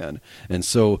every man. And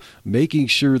so making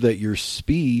sure that your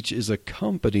speech is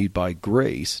accompanied by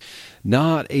grace,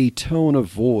 not a tone of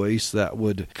voice that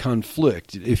would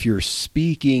conflict. If you're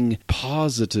speaking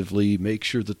positively, make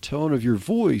sure the tone of your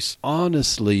voice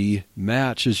honestly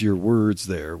matches your words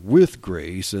there with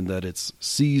grace, and that it's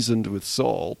seasoned with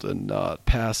salt and not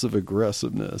passive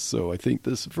aggressiveness. So I think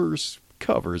this verse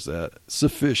covers that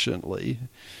sufficiently.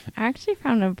 I actually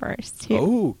found a verse too.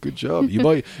 Oh, good job. You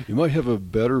might have a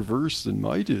better verse than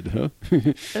I did,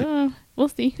 huh? We'll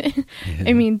see.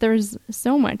 There's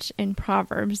so much in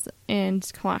Proverbs and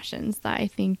Colossians that I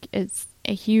think is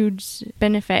a huge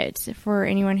benefit for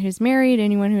anyone who's married,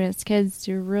 anyone who has kids,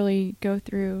 to really go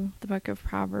through the book of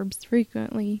Proverbs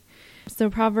frequently. So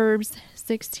Proverbs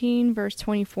 16 verse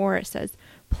 24, it says,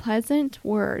 "Pleasant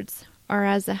words are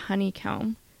as a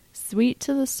honeycomb, sweet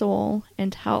to the soul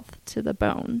and health to the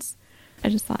bones." I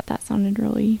just thought that sounded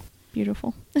really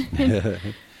beautiful.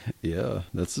 Yeah,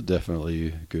 that's definitely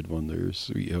a good one there,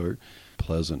 sweetheart.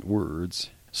 Pleasant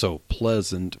words. So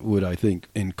pleasant would, I think,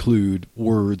 include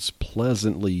words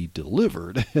pleasantly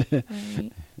delivered.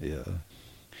 Right. Yeah.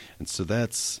 And so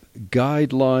that's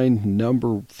guideline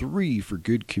number 3 for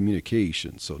good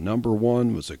communication. So number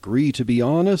 1 was agree to be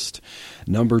honest.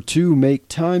 Number 2, make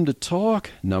time to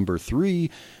talk. Number 3,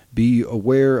 be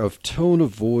aware of tone of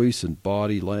voice and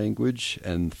body language.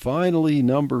 And finally,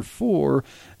 number 4,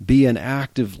 be an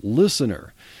active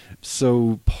listener.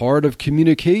 So part of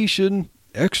communication,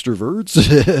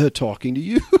 extroverts talking to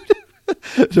you.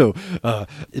 So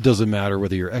it doesn't matter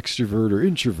whether you're extrovert or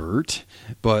introvert,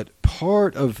 but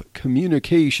part of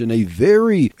communication, a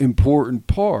very important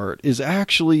part, is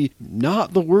actually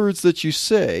not the words that you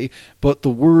say, but the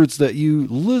words that you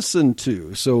listen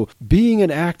to. So being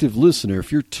an active listener,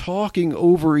 if you're talking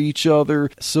over each other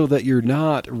so that you're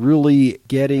not really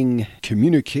getting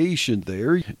communication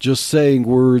there, just saying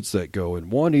words that go in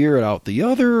one ear and out the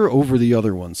other, over the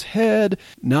other one's head,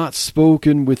 not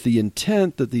spoken with the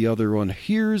intent that the other one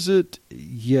hears it,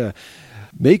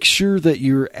 make sure that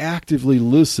you're actively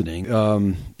listening.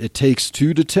 It takes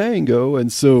 2 to tango,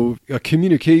 and so a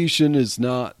communication is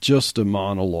not just a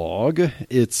monologue.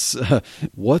 It's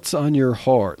what's on your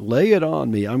heart. Lay it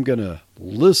on me. I'm going to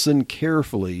listen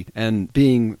carefully, and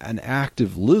being an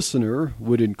active listener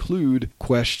would include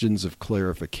questions of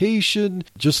clarification,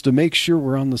 just to make sure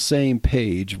we're on the same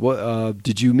page. What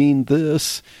did you mean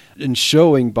this? And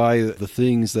showing by the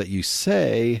things that you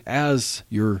say as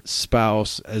your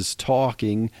spouse is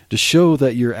talking, to show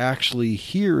that you're actually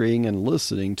hearing and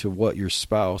listening to what your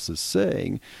spouse is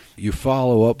saying. You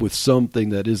follow up with something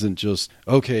that isn't just,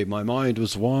 okay, my mind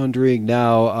was wandering,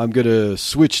 now I'm going to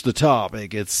switch the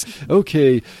topic. It's,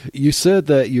 okay, you said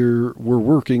that we're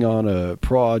working on a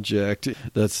project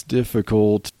that's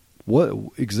difficult. What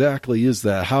exactly is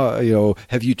that? How,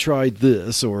 have you tried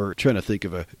this? Or trying to think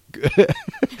of a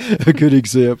good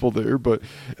example there. But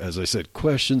as I said,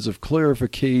 questions of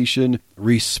clarification,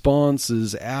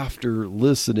 responses after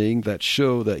listening that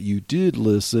show that you did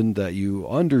listen, that you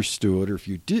understood, or if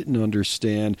you didn't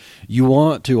understand, you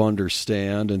want to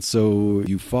understand. And so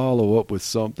you follow up with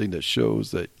something that shows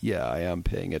that, yeah, I am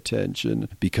paying attention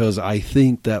because I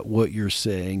think that what you're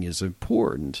saying is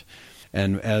important.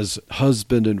 And as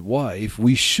husband and wife,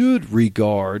 we should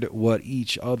regard what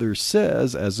each other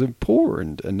says as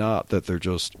important, and not that they're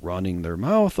just running their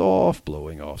mouth off,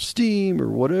 blowing off steam, or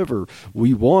whatever.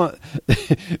 We want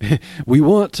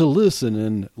to listen,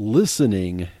 and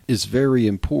listening is very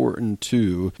important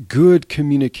to good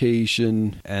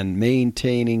communication and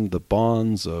maintaining the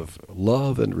bonds of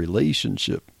love and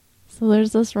relationship. So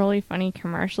there's this really funny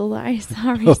commercial that I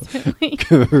saw recently.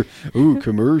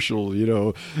 Commercial,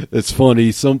 it's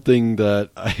funny. Something that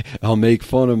I'll make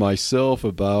fun of myself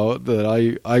about,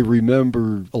 that I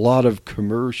remember a lot of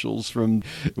commercials from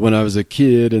when I was a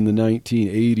kid in the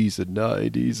 1980s and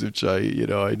 90s, which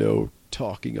I know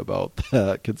talking about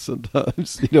that can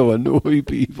sometimes, annoy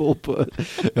people, but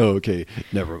okay,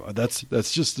 never mind.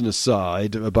 That's just an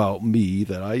aside about me,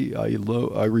 that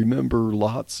I remember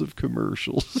lots of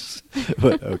commercials,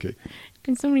 but okay.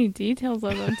 And so many details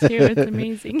of them too. It's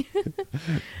amazing.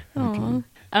 Okay.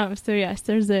 So yes,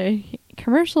 there's a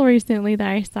commercial recently that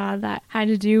I saw that had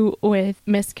to do with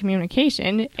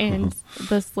miscommunication, and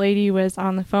this lady was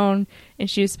on the phone, and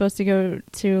she was supposed to go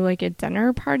to like a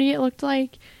dinner party, it looked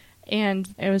like.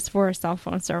 And it was for a cell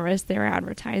phone service. They were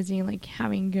advertising like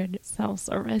having good cell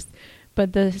service,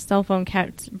 but the cell phone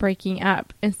kept breaking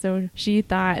up. And so she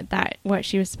thought that what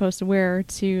she was supposed to wear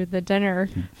to the dinner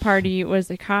party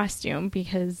was a costume,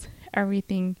 because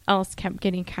everything else kept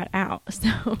getting cut out.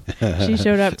 So she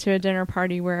showed up to a dinner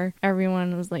party where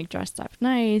everyone was like dressed up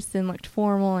nice and looked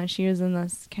formal, and she was in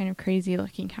this kind of crazy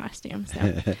looking costume.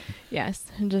 So yes,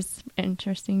 just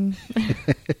interesting.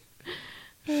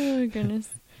 Oh goodness.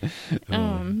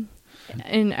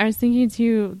 And I was thinking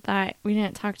too that we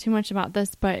didn't talk too much about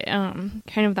this, but kind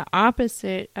of the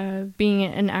opposite of being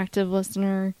an active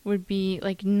listener would be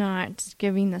like not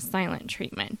giving the silent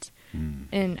treatment.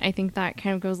 And I think that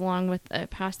kind of goes along with the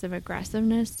passive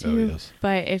aggressiveness too. Oh, yes.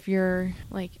 But if you're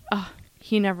like, oh,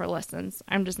 he never listens,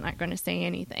 I'm just not going to say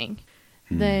anything,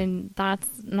 then that's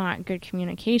not good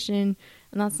communication.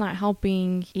 And that's not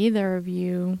helping either of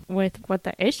you with what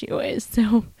the issue is.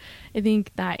 So I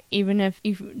think that even if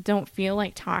you don't feel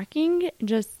like talking,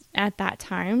 just at that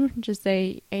time, just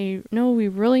say, hey, no, we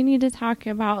really need to talk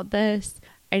about this.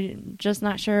 I'm just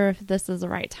not sure if this is the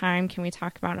right time. Can we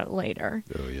talk about it later?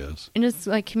 Oh, yes. And just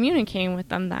like communicating with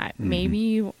them that maybe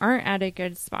you aren't at a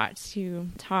good spot to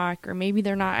talk, or maybe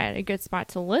they're not at a good spot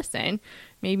to listen.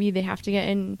 maybe they have to get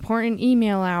an important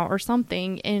email out or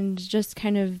something, and just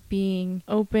kind of being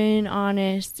open,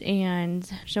 honest,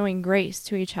 and showing grace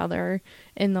to each other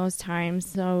in those times,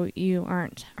 so you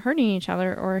aren't hurting each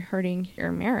other or hurting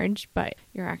your marriage, but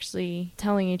you're actually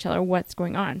telling each other what's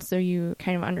going on, so you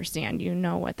kind of understand, you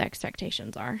know what the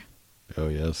expectations are. Oh,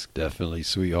 yes, definitely,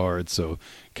 sweetheart. So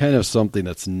kind of something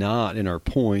that's not in our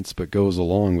points but goes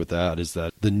along with that is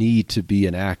that the need to be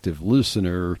an active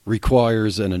listener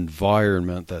requires an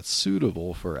environment that's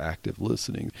suitable for active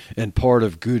listening. And part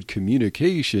of good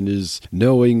communication is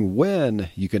knowing when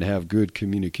you can have good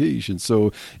communication.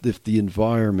 So if the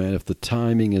environment, if the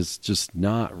timing is just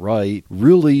not right,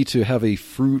 really to have a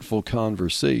fruitful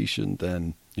conversation,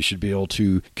 then you should be able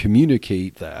to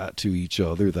communicate that to each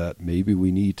other, that maybe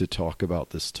we need to talk about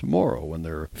this tomorrow when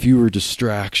there are fewer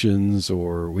distractions,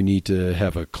 or we need to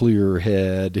have a clearer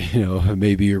head. You know,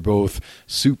 maybe you're both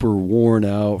super worn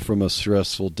out from a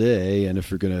stressful day, and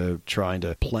if you're going to try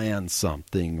to plan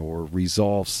something or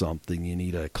resolve something, you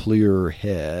need a clearer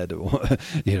head.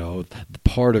 You know,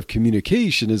 part of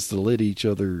communication is to let each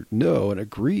other know and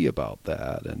agree about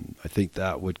that, and I think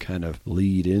that would kind of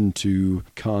lead into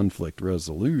conflict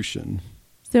resolution.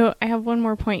 So I have one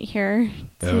more point here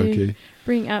to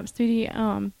bring up, sweetie.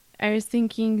 I was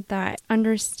thinking that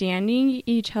understanding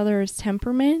each other's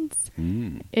temperaments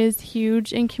is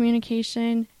huge in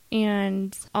communication.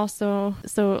 And also,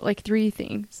 so like 3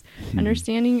 things: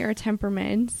 understanding our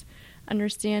temperaments,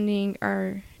 understanding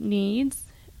our needs,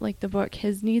 like the book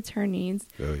His Needs, Her Needs,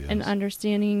 and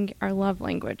understanding our love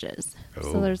languages.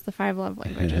 So there's the 5 love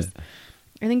languages.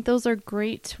 I think those are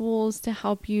great tools to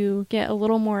help you get a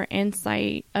little more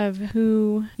insight of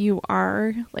who you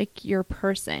are, like your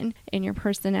person and your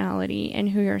personality, and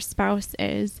who your spouse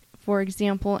is. For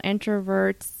example,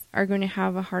 introverts are going to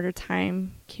have a harder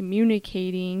time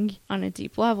communicating on a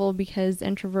deep level because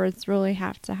introverts really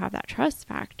have to have that trust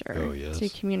factor to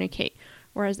communicate.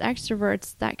 Whereas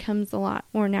extroverts, that comes a lot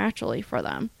more naturally for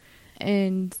them.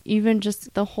 And even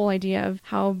just the whole idea of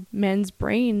how men's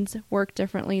brains work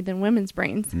differently than women's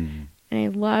brains. And I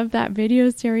love that video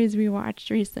series we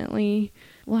watched recently.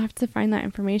 We'll have to find that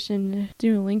information,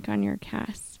 do a link on your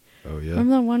cast. Oh, yeah.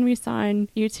 Remember the one we saw on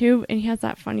YouTube, and he has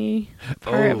that funny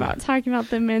part about talking about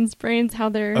the men's brains, how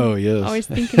they're always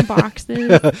thinking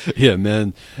boxes.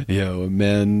 Men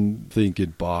think in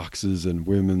boxes, and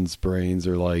women's brains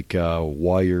are like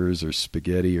wires or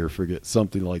spaghetti or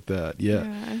something like that.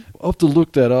 Yeah. I'll have to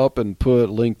look that up and put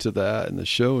a link to that in the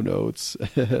show notes.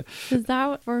 Because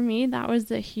that, for me, that was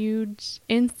a huge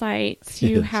insight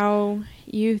to how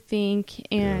you think,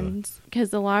 and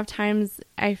because a lot of times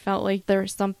I felt like there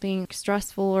was something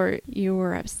stressful or you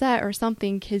were upset or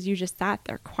something because you just sat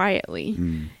there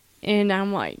quietly. And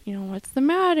I'm like, what's the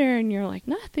matter? And you're like,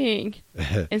 nothing.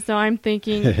 And so I'm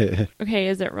thinking, okay,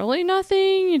 is it really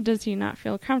nothing? Does he not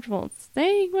feel comfortable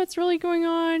saying what's really going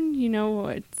on?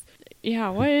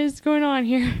 What is going on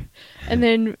here? And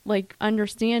then, like,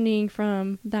 understanding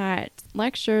from that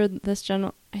lecture,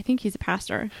 I think he's a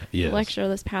pastor. Yes. The lecture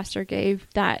this pastor gave,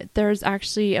 that there's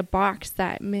actually a box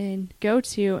that men go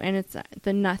to, and it's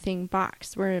the nothing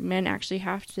box, where men actually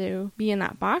have to be in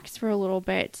that box for a little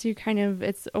bit to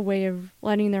it's a way of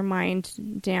letting their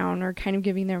mind down, or kind of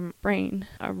giving their brain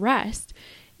a rest.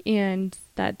 And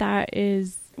that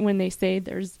is when they say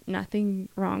there's nothing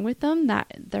wrong with them,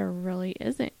 that there really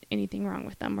isn't anything wrong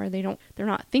with them, or they're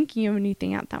not thinking of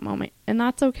anything at that moment, and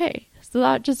that's okay. So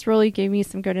that just really gave me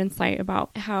some good insight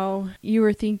about how you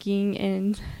were thinking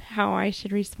and how I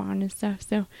should respond and stuff.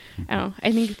 So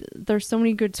I think there's so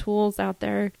many good tools out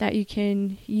there that you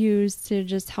can use to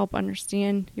just help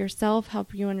understand yourself,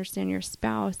 help you understand your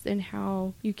spouse, and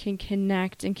how you can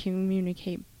connect and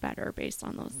communicate better based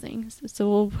on those things. So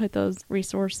we'll put those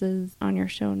resources on your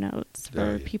show notes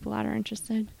for people that are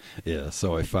interested. Yeah,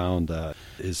 so I found that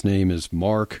his name is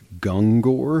Mark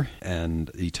Gungor,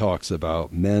 and he talks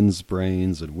about men's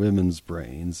brains and women's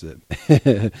brains.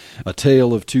 A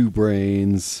tale of two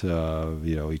brains.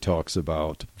 He talks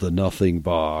about the nothing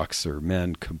box, or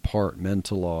men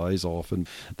compartmentalize. Often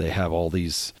they have all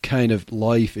these kind of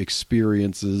life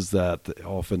experiences that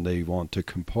often they want to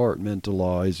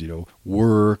compartmentalize,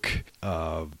 work,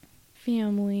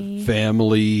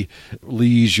 family,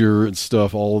 leisure and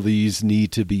stuff. All of these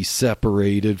need to be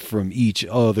separated from each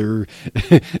other.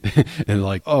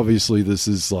 And obviously this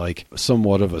is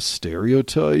somewhat of a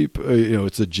stereotype.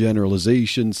 It's a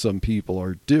generalization. Some people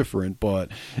are different, but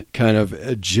kind of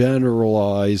a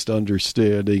generalized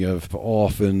understanding of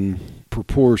often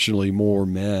proportionally more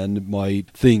men might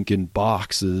think in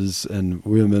boxes, and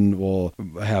women will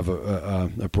have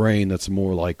a brain that's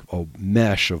more like a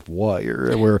mesh of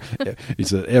wire, where he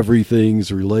said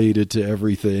everything's related to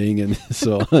everything and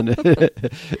so on.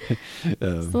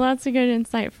 So that's a good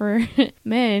insight for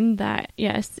men that,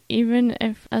 yes, even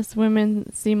if us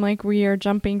women seem like we are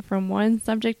jumping from one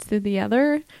subject to the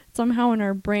other, somehow in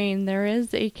our brain there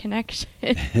is a connection.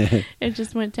 It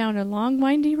just went down a long,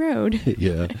 windy road.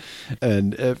 Yeah.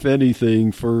 And if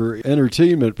anything, for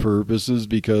entertainment purposes,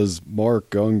 because Mark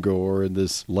Gungor in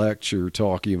this lecture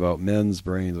talking about men's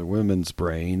brains or women's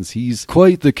brains, he's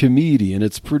quite the comedian.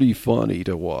 It's pretty funny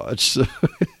to watch. So.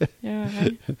 Yeah.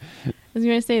 I was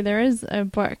going to say, there is a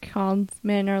book called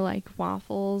Men Are Like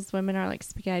Waffles, Women Are Like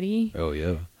Spaghetti. Oh,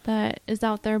 yeah. That is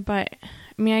out there, but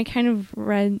I mean, I kind of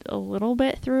read a little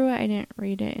bit through it. I didn't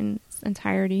read it in its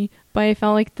entirety, but I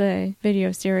felt like the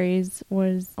video series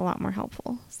was a lot more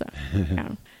helpful. So,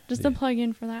 just a plug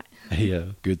in for that.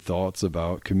 Yeah, good thoughts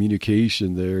about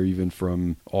communication there, even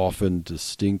from often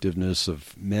distinctiveness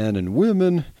of men and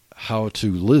women. How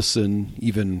to listen,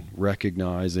 even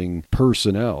recognizing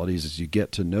personalities as you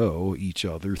get to know each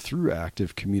other through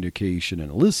active communication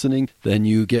and listening. Then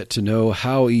you get to know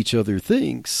how each other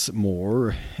thinks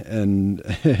more. And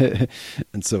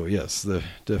and so, yes,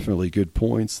 definitely good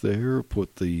points there.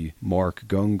 Put the Mark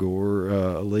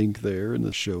Gungor link there in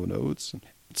the show notes.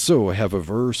 So I have a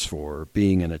verse for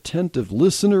being an attentive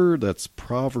listener. That's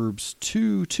Proverbs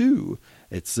 2:2.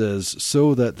 It says,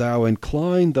 so that thou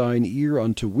incline thine ear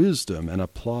unto wisdom and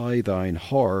apply thine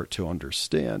heart to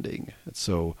understanding. And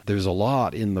so there's a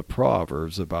lot in the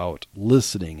Proverbs about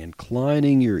listening,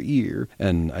 inclining your ear.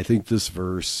 And I think this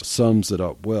verse sums it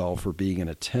up well for being an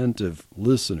attentive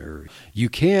listener. You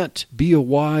can't be a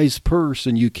wise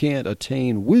person. You can't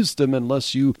attain wisdom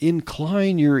unless you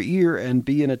incline your ear and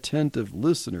be an attentive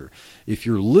listener. If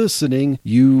you're listening,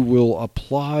 you will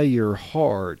apply your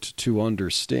heart to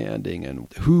understanding. And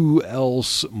who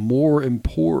else more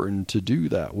important to do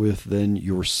that with than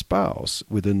your spouse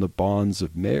within the bonds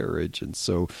of marriage? And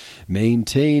so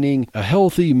maintaining a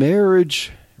healthy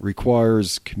marriage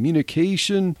requires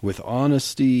communication with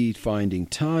honesty, finding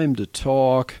time to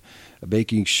talk,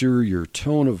 making sure your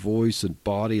tone of voice and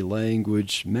body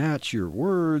language match your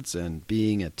words, and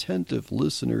being attentive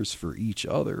listeners for each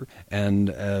other. And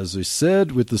as I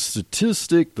said, with the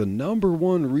statistic, the number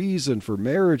one reason for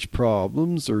marriage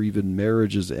problems or even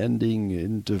marriages ending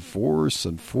in divorce,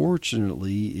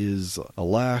 unfortunately, is a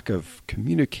lack of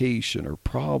communication or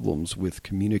problems with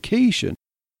communication.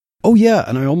 Oh yeah,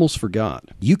 and I almost forgot.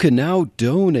 You can now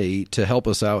donate to help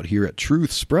us out here at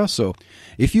Truthspresso.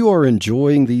 If you are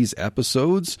enjoying these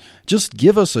episodes, just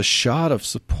give us a shot of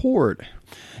support.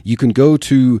 You can go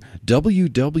to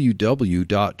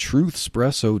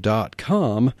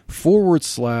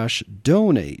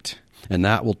www.truthspresso.com/donate. And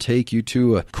that will take you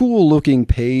to a cool-looking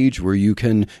page where you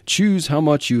can choose how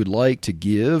much you would like to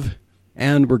give.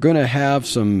 And we're going to have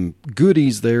some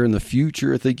goodies there in the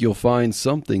future. I think you'll find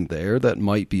something there that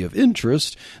might be of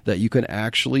interest that you can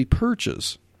actually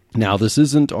purchase. Now, this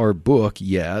isn't our book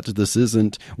yet. This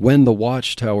isn't When the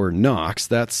Watchtower Knocks.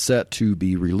 That's set to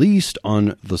be released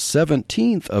on the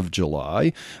 17th of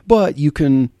July. But you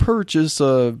can purchase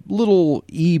a little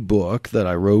ebook that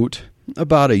I wrote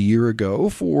about a year ago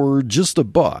for just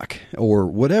 $1 or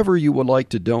whatever you would like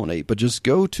to donate. But just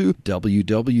go to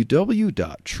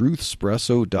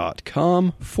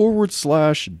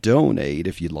www.truthspresso.com/donate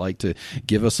if you'd like to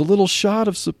give us a little shot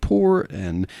of support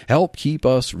and help keep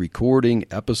us recording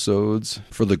episodes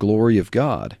for the glory of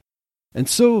God. And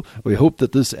so we hope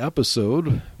that this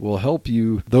episode will help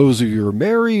you, those of you who are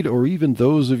married or even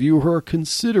those of you who are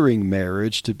considering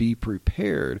marriage, to be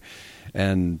prepared.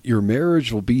 And your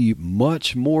marriage will be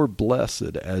much more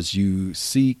blessed as you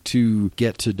seek to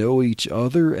get to know each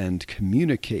other and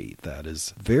communicate. That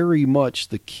is very much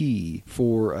the key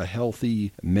for a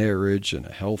healthy marriage and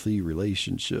a healthy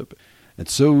relationship. And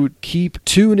so keep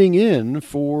tuning in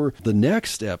for the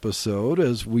next episode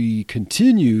as we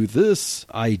continue this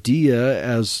idea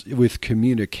as with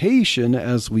communication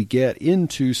as we get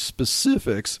into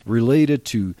specifics related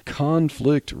to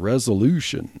conflict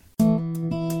resolution.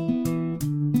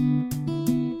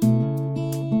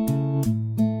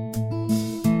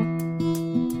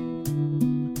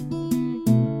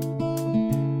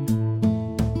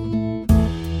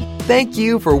 Thank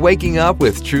you for waking up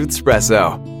with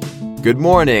Truthspresso. Good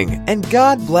morning, and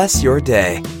God bless your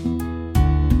day.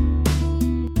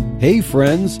 Hey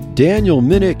friends, Daniel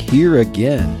Minnick here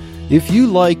again. If you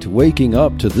liked waking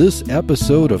up to this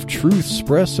episode of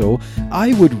Truthspresso,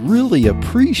 I would really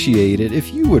appreciate it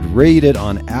if you would rate it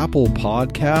on Apple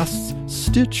Podcasts,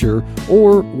 Stitcher,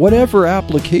 or whatever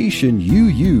application you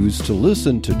use to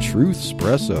listen to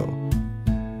Truthspresso.